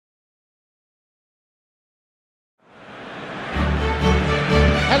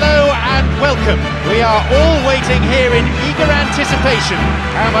welcome. We are all waiting here in eager anticipation.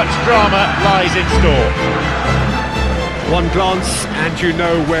 How much drama lies in store? One glance and you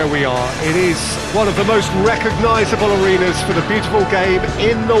know where we are. It is one of the most recognisable arenas for the beautiful game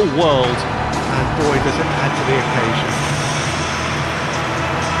in the world. And boy, does it add to the occasion.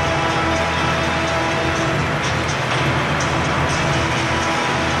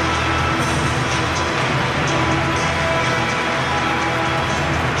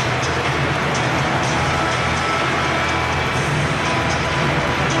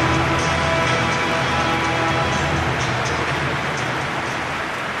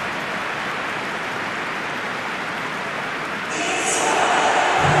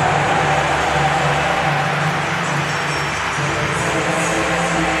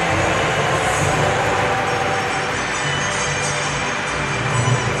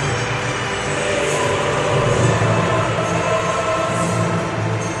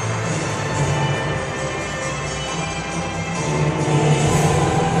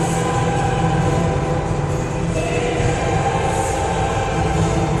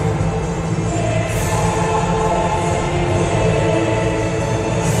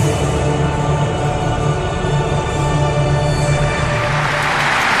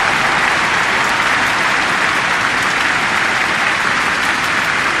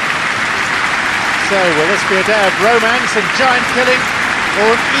 So, will this be a day of romance and giant killing,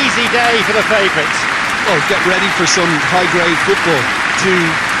 or an easy day for the favourites? Well, get ready for some high-grade football. Two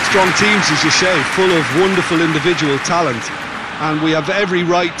strong teams, as you say, full of wonderful individual talent. And we have every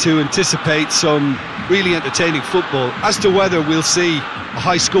right to anticipate some really entertaining football. As to whether we'll see a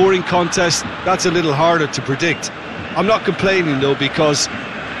high-scoring contest, that's a little harder to predict. I'm not complaining, though, because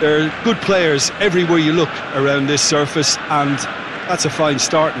there are good players everywhere you look around this surface, and that's a fine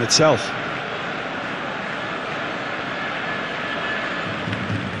start in itself.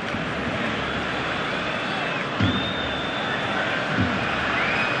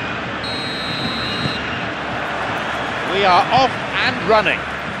 We are off and running.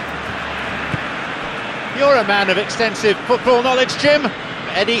 You're a man of extensive football knowledge, Jim.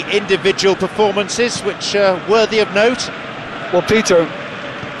 Any individual performances which are worthy of note? Well, Peter,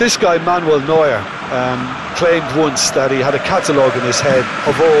 this guy Manuel Neuer claimed once that he had a catalogue in his head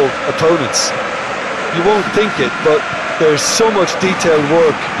of all opponents. You won't think it, but there's so much detailed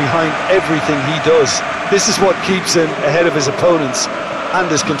work behind everything he does. This is what keeps him ahead of his opponents and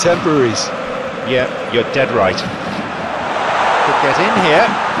his contemporaries. Yeah, you're dead right. Could get in here.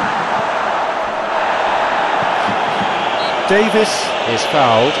 Davis is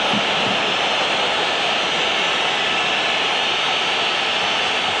fouled.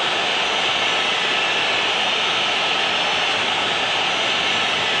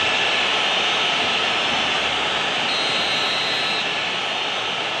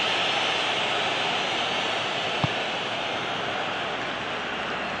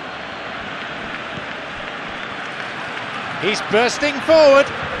 He's bursting forward.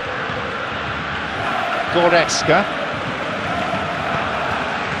 Goretzka.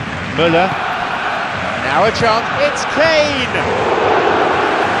 Müller. Now a chance. It's Kane.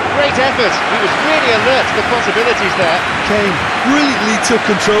 Great effort. He was really alert to the possibilities there. Kane brilliantly took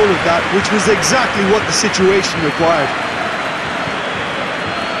control of that, which was exactly what the situation required.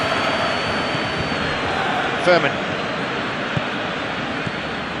 Furman.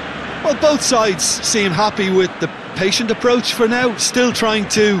 Well, both sides seem happy with the patient approach for now, still trying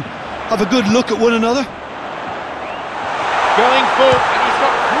to have a good look at one another. Going forward, and he's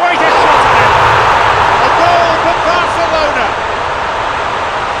got quite a shot at it. A goal for Barcelona.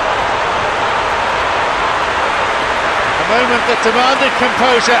 A moment that demanded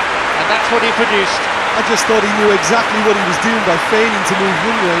composure, and that's what he produced. I just thought he knew exactly what he was doing by feigning to move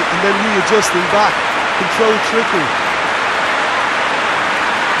one way and then readjusting back. Controlled trickery.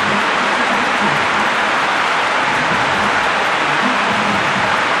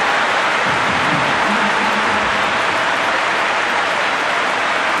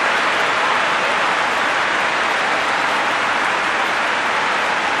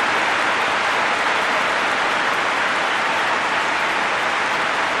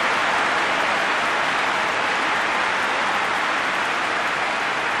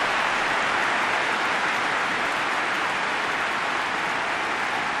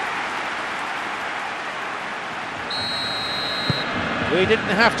 We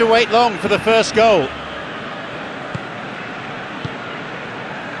didn't have to wait long for the first goal.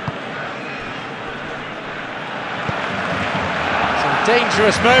 Some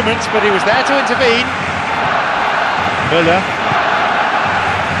dangerous moments, but he was there to intervene. Müller.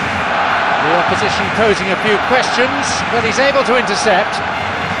 The opposition posing a few questions, but he's able to intercept.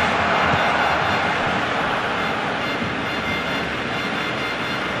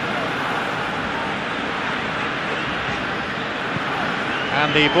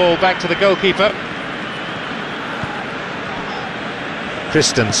 And the ball back to the goalkeeper.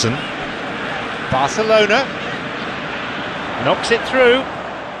 Christensen. Barcelona. Knocks it through.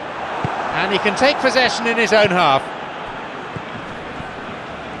 And he can take possession in his own half.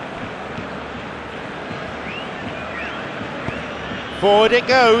 Forward it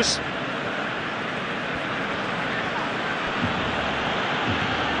goes.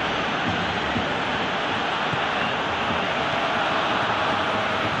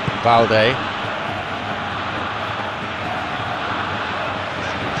 Balde.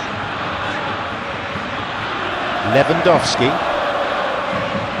 Lewandowski.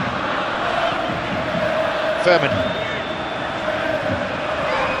 Furman.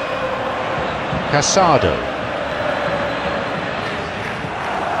 Casado.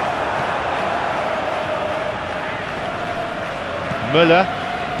 Müller.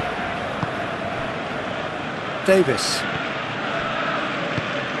 Davis.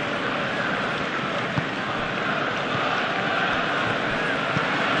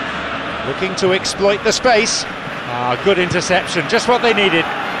 Looking to exploit the space. Good interception, just what they needed.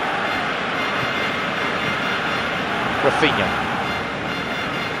 Rafinha.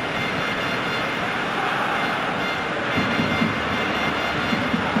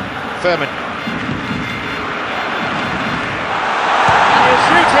 Furman. And he'll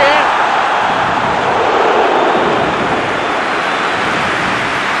shoot here.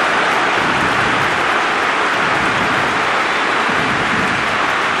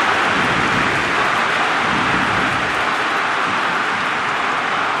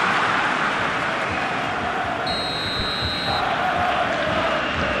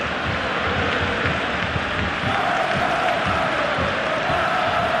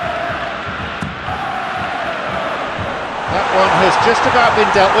 One has just about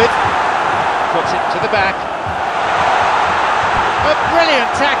been dealt with. Puts it to the back. A brilliant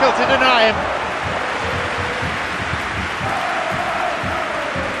tackle to deny him.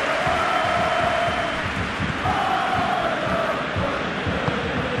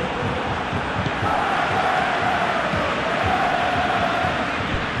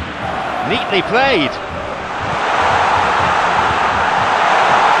 Neatly played.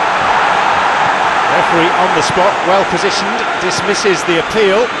 Referee on the spot, well positioned, dismisses the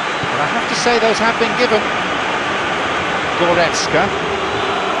appeal, and I have to say those have been given. Goretzka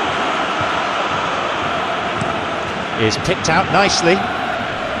is picked out nicely.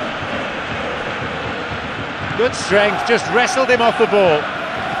 Good strength, just wrestled him off the ball.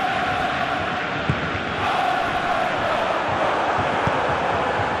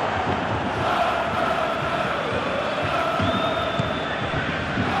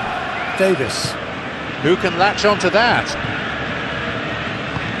 Davis. Who can latch onto that?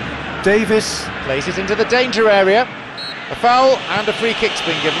 Davis. Plays it into the danger area. A foul and a free kick's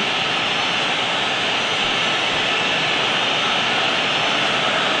been given.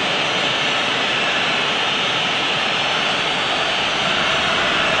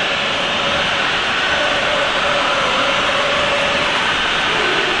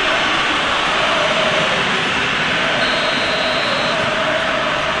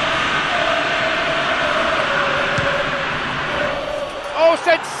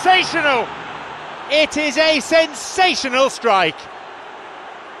 Sensational! It is a sensational strike.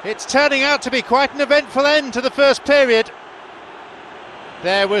 It's turning out to be quite an eventful end to the first period.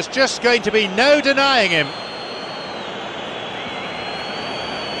 There was just going to be no denying him.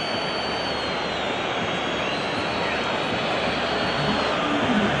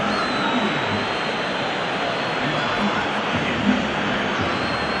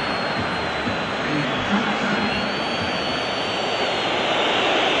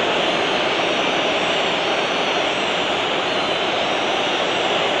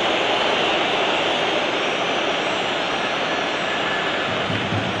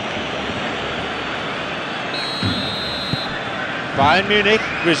 Bayern Munich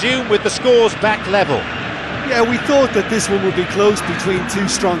resume with the scores back level. Yeah, we thought that this one would be close between two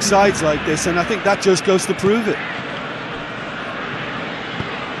strong sides like this, and I think that just goes to prove it.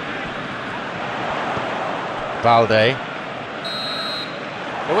 Balde.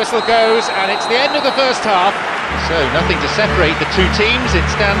 The whistle goes, and it's the end of the first half. So nothing to separate the two teams, it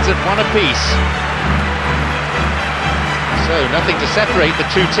stands at one apiece. So nothing to separate the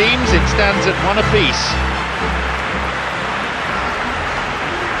two teams, it stands at one apiece.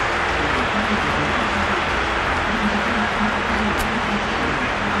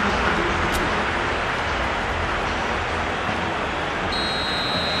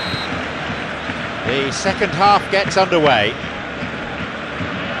 The second half gets underway.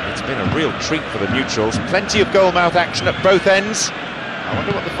 It's been a real treat for the neutrals. Plenty of goal-mouth action at both ends. I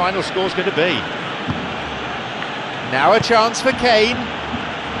wonder what the final score's going to be. Now a chance for Kane.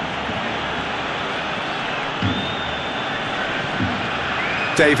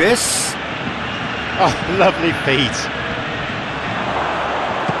 Davis. Oh, lovely feet.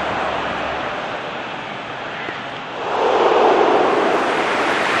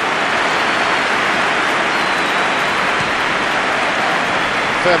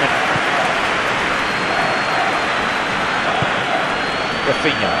 Furman.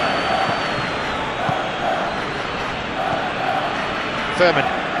 Rafinha. Furman.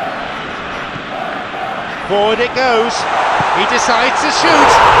 Forward it goes. He decides to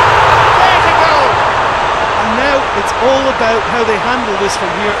shoot. There's a goal! And now it's all about how they handle this from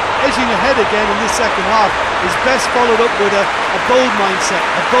here. Edging ahead again in this second half is best followed up with a bold mindset,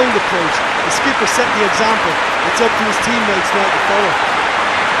 a bold approach. The skipper set the example. It's up to his teammates now to follow.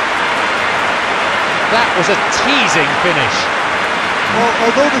 That was a teasing finish. Well,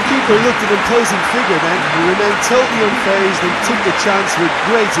 although the keeper looked an imposing figure then, he remained totally unfazed and took the chance with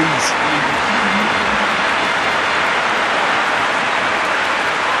great ease.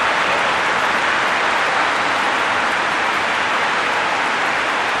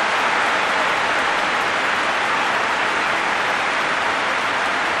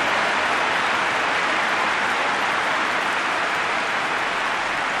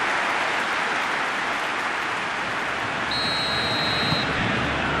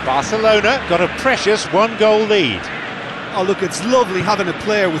 Barcelona got a precious 1-goal lead. Oh look, it's lovely having a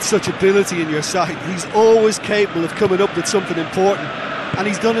player with such ability in your side. He's always capable of coming up with something important, and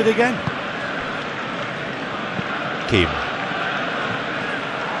he's done it again. Kim.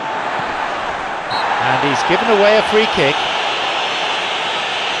 And he's given away a free kick.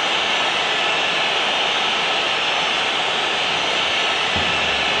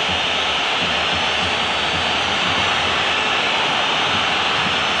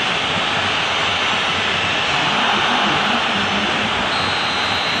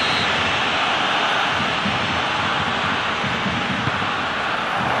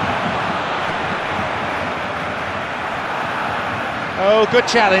 Oh, good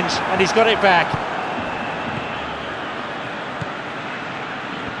challenge, and he's got it back.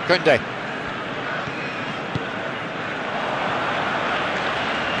 Kunde.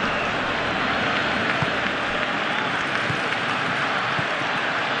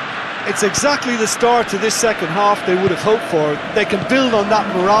 It's exactly the start to this second half they would have hoped for. They can build on that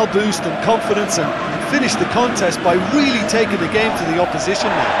morale boost and confidence and finish the contest by really taking the game to the opposition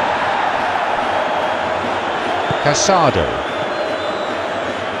now. Casado.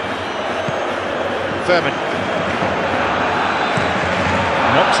 Furman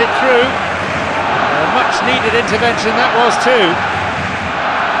knocks it through. A much needed intervention that was too.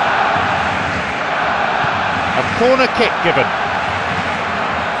 A corner kick given.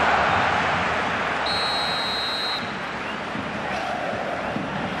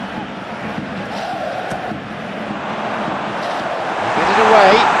 Get it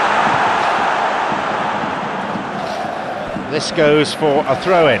away. This goes for a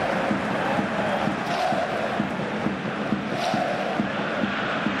throw-in.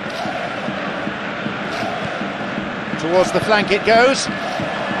 Towards the flank it goes. He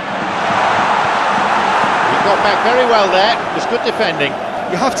got back very well there. It was good defending.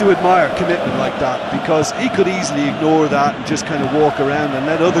 You have to admire commitment like that, because he could easily ignore that and just kind of walk around and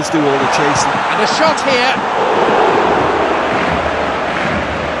let others do all the chasing. And a shot here.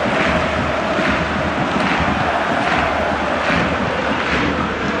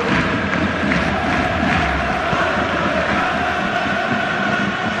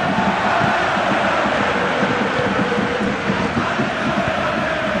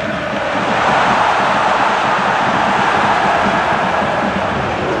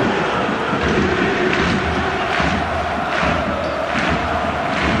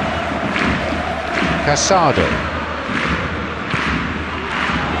 Casado.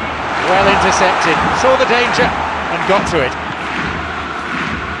 Well intercepted, saw the danger and got to it.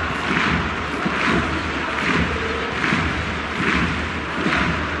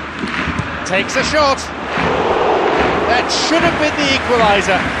 Takes a shot. That should have been the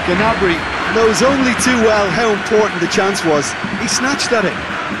equaliser. Gnabry knows only too well how important the chance was. He snatched at it.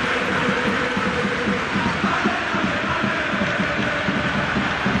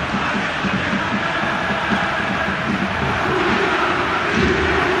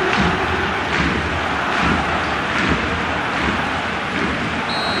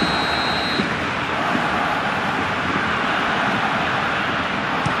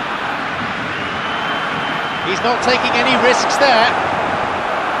 He's not taking any risks there.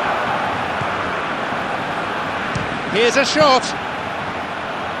 Here's a shot.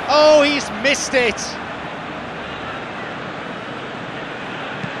 Oh, he's missed it.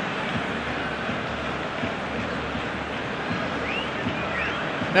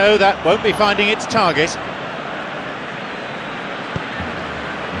 No, that won't be finding its target.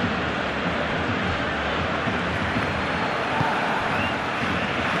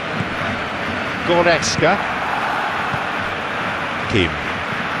 Goretzka. Kim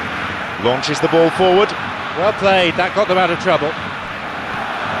launches the ball forward. Well played, that got them out of trouble.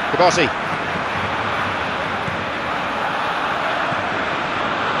 Kabossi.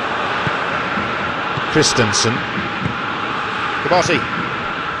 Christensen. Kabossi.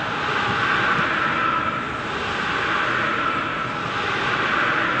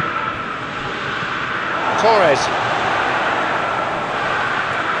 Torres.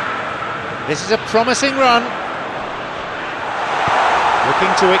 This is a promising run.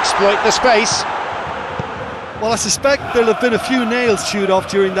 Looking to exploit the space. Well, I suspect there'll have been a few nails chewed off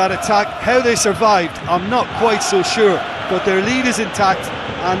during that attack. How they survived, I'm not quite so sure. But their lead is intact,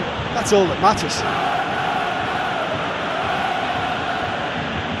 and that's all that matters.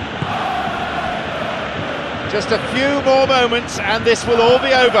 Just a few more moments, and this will all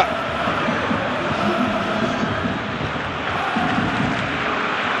be over.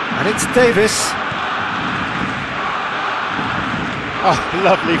 And it's Davis. Oh,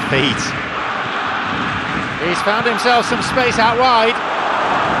 lovely feet. He's found himself some space out wide.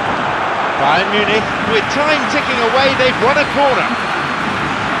 Bayern Munich, with time ticking away, they've won a corner.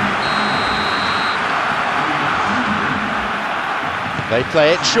 They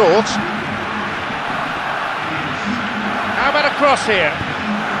play it short. How about a cross here?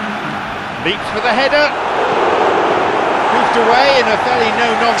 Leaps for the header. Moved away in a fairly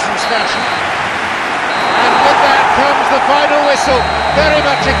no-nonsense fashion. And with that comes the final whistle. Very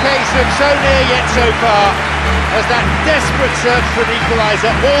much a case of so near yet so far, as that desperate search for an equaliser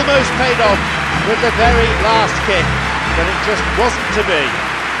almost paid off with the very last kick, but it just wasn't to be.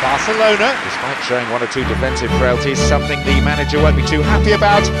 Barcelona, despite showing one or two defensive frailties, something the manager won't be too happy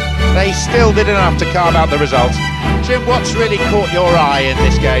about, they still did enough to carve out the result. Jim, what's really caught your eye in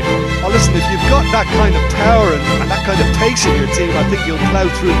this game? Well, listen, if you've got that kind of power and that kind of pace in your team, I think you'll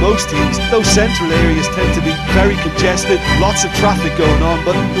plough through most teams. Those central areas tend to be very congested, lots of traffic going on,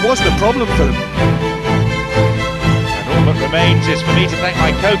 but it wasn't a problem for them. And all that remains is for me to thank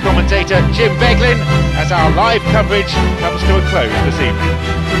my co-commentator Jim Beglin as our live coverage comes to a close this evening.